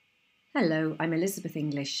Hello, I'm Elizabeth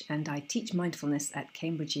English and I teach mindfulness at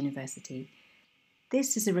Cambridge University.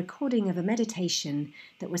 This is a recording of a meditation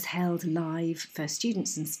that was held live for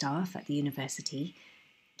students and staff at the university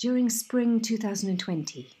during spring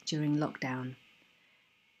 2020, during lockdown.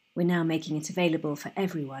 We're now making it available for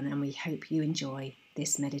everyone and we hope you enjoy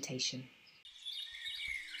this meditation.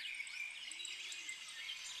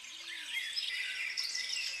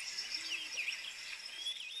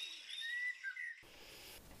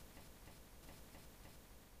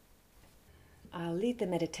 I'll lead the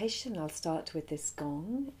meditation. I'll start with this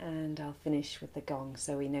gong and I'll finish with the gong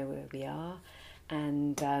so we know where we are,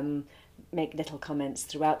 and make little comments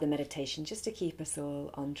throughout the meditation just to keep us all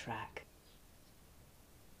on track.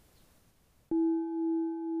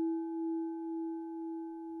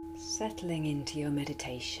 Settling into your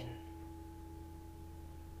meditation,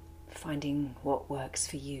 finding what works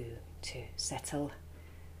for you to settle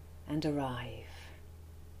and arrive,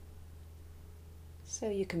 so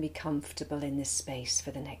you can be comfortable in this space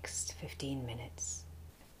for the next 15 minutes.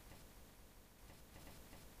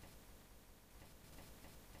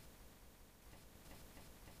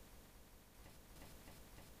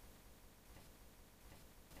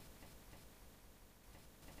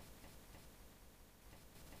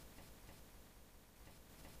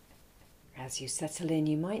 As you settle in,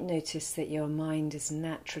 you might notice that your mind is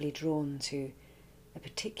naturally drawn to a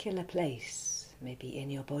particular place, maybe in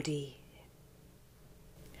your body,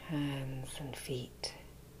 hands and feet,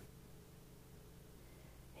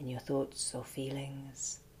 in your thoughts or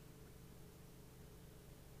feelings,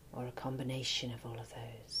 or a combination of all of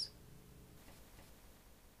those.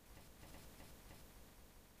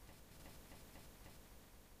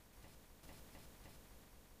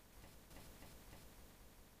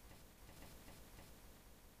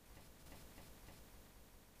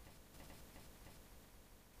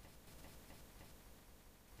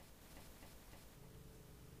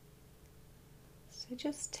 So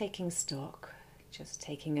just taking stock, just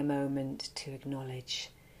taking a moment to acknowledge,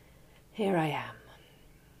 here I am.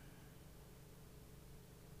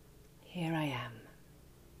 Here I am.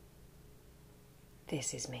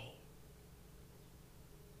 This is me.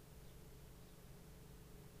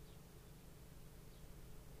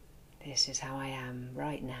 This is how I am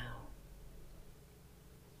right now.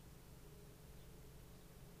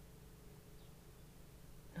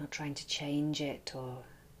 Not trying to change it or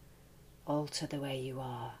alter the way you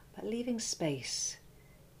are, but leaving space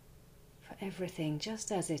for everything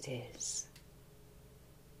just as it is.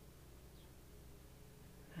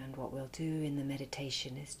 And what we'll do in the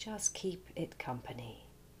meditation is just keep it company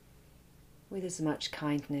with as much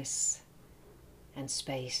kindness and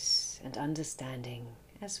space and understanding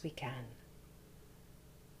as we can.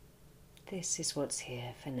 This is what's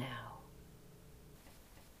here for now.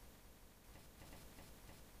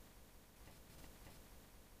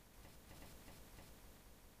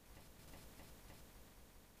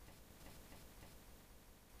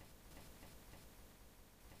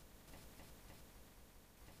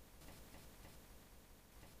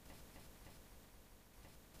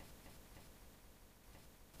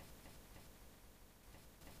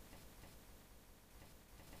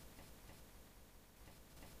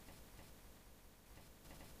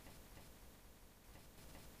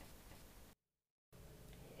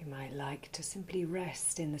 You might like to simply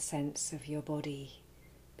rest in the sense of your body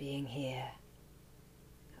being here,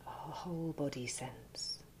 a whole body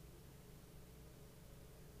sense.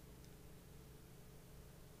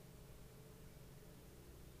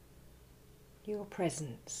 Your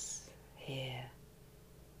presence here,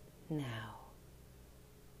 now.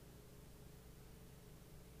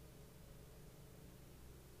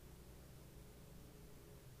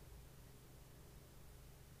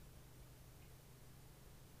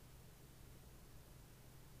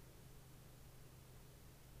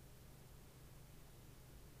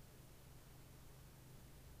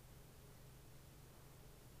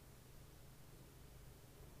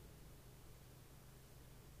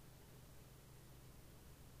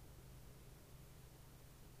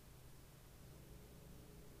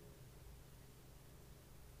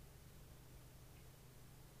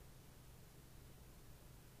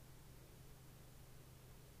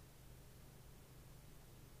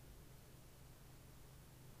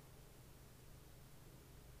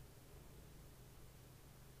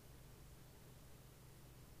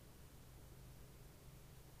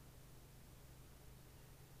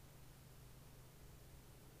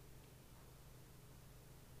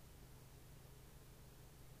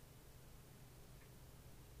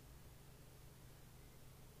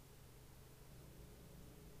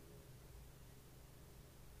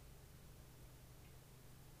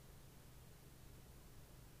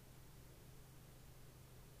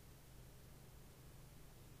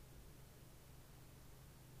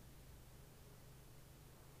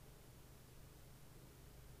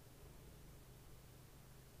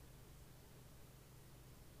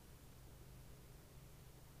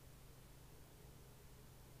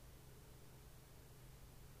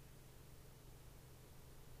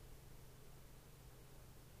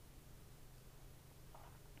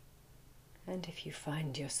 And if you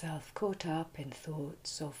find yourself caught up in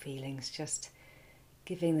thoughts or feelings, just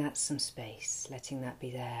giving that some space, letting that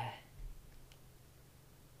be there.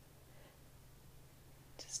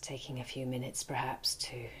 Just taking a few minutes perhaps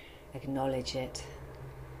to acknowledge it,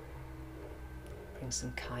 bring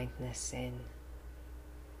some kindness in.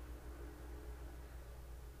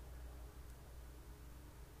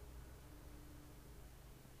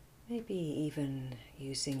 Maybe even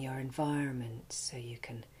using your environment so you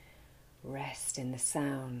can rest in the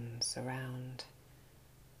sounds around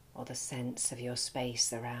or the sense of your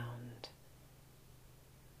space around.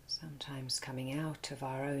 Sometimes coming out of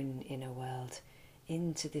our own inner world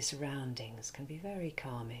into the surroundings can be very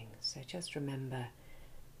calming. So just remember,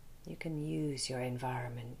 you can use your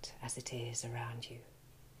environment as it is around you.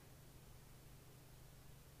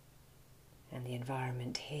 And the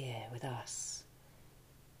environment here with us,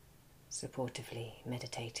 supportively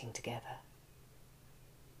meditating together.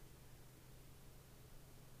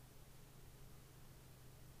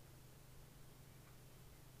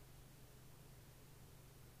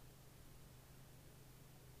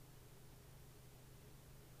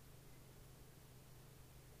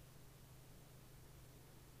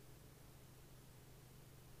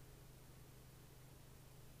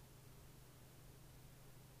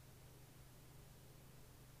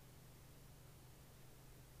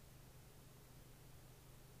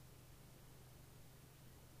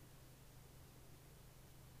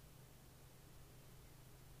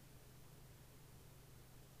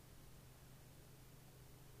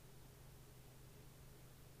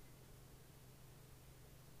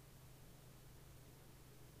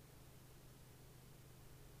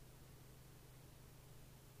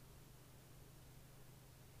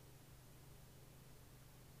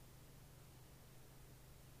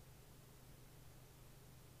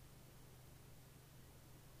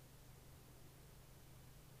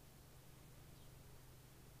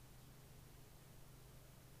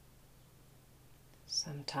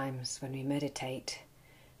 Sometimes when we meditate,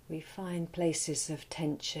 we find places of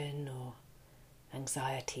tension or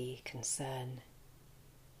anxiety, concern,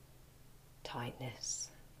 tightness.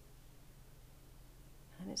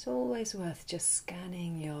 And it's always worth just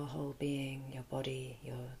scanning your whole being, your body,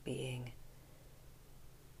 your being.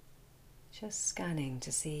 Just scanning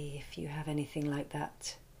to see if you have anything like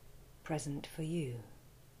that present for you.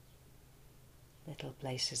 Little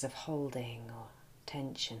places of holding or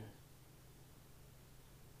tension.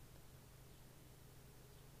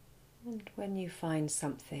 And when you find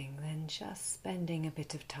something, then just spending a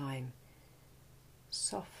bit of time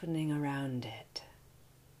softening around it.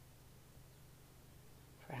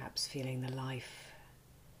 Perhaps feeling the life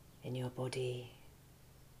in your body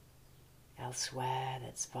elsewhere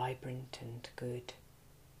that's vibrant and good.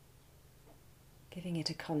 Giving it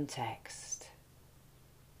a context.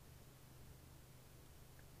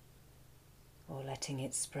 Or letting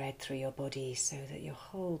it spread through your body so that your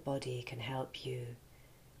whole body can help you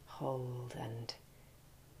hold and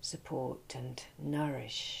support and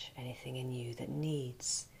nourish anything in you that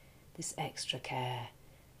needs this extra care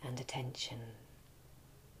and attention.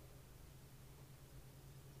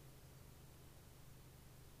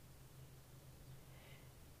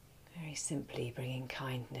 Very simply bringing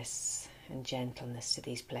kindness and gentleness to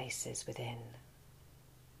these places within,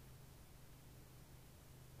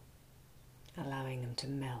 allowing them to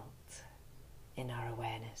melt in our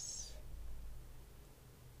awareness.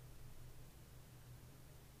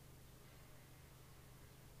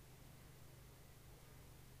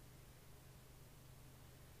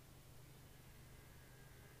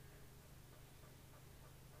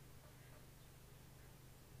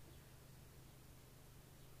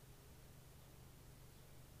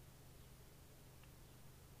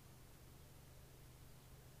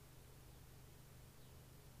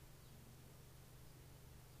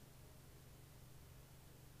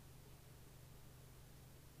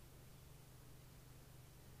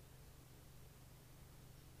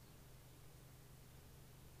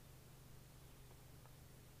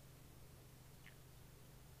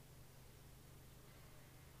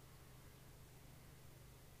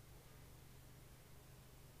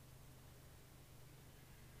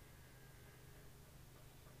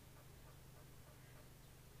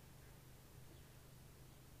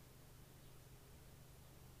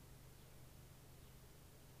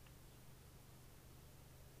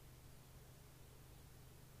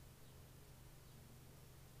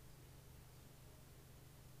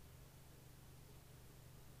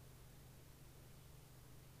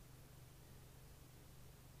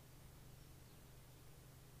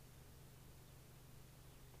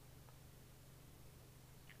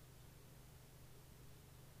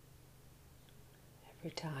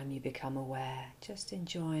 Every time you become aware, just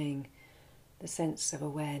enjoying the sense of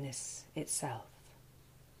awareness itself.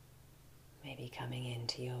 Maybe coming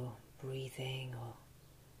into your breathing or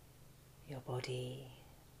your body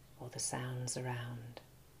or the sounds around.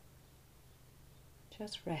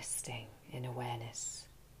 Just resting in awareness.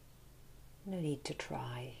 No need to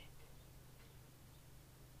try.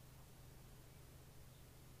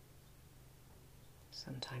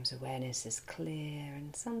 Sometimes awareness is clear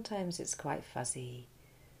and sometimes it's quite fuzzy.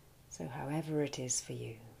 So however it is for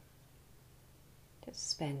you, just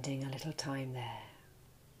spending a little time there.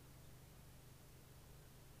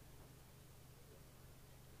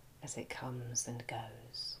 As it comes and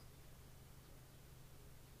goes.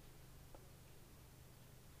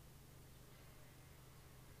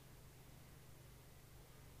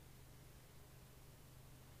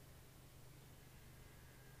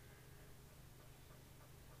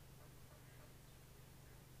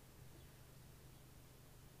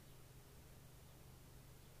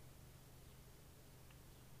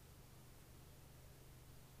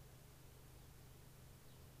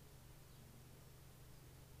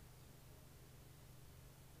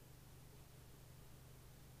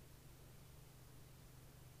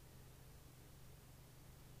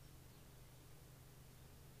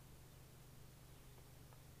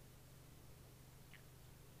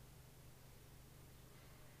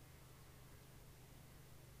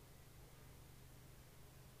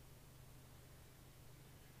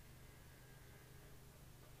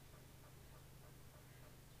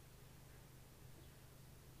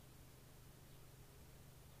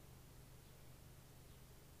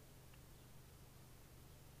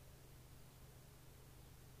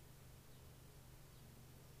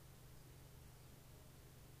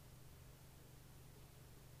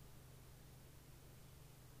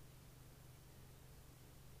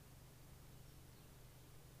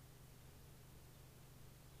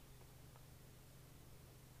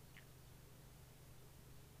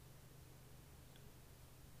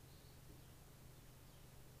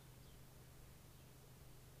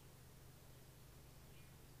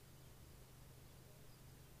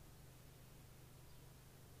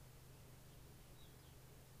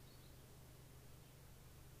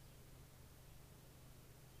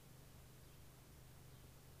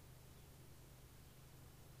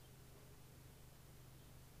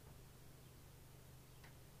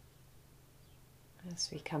 As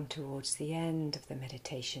we come towards the end of the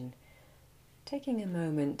meditation, taking a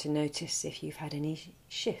moment to notice if you've had any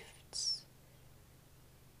shifts,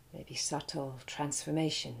 maybe subtle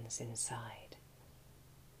transformations inside.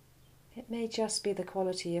 It may just be the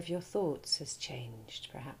quality of your thoughts has changed.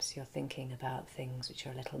 Perhaps you're thinking about things which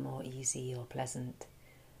are a little more easy or pleasant.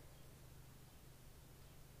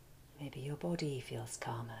 Maybe your body feels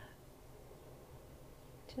calmer.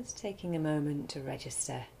 Just taking a moment to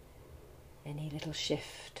register any little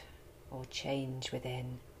shift or change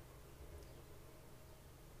within.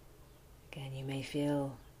 Again, you may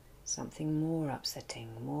feel something more upsetting,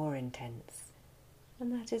 more intense,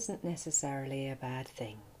 and that isn't necessarily a bad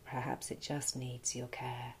thing. Perhaps it just needs your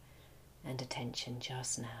care and attention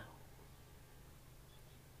just now.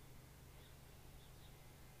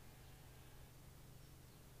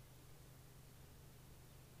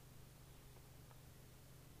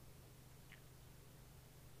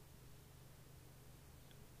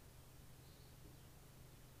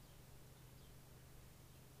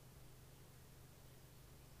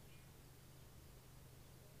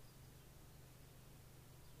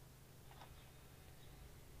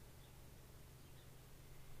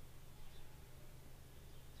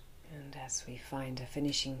 As we find a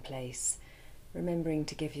finishing place, remembering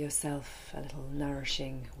to give yourself a little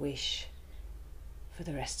nourishing wish for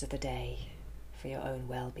the rest of the day, for your own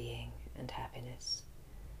well-being and happiness.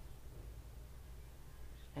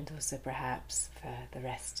 And also perhaps for the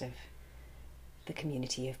rest of the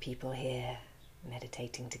community of people here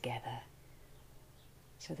meditating together,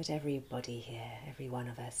 so that everybody here, every one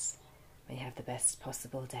of us, may have the best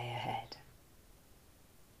possible day ahead.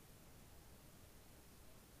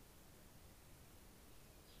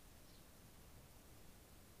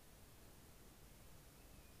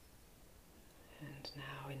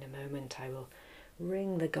 Now in a moment I will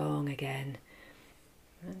ring the gong again,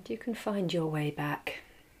 and you can find your way back,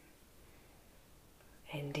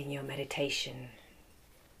 ending your meditation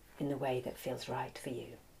in the way that feels right for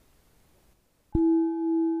you.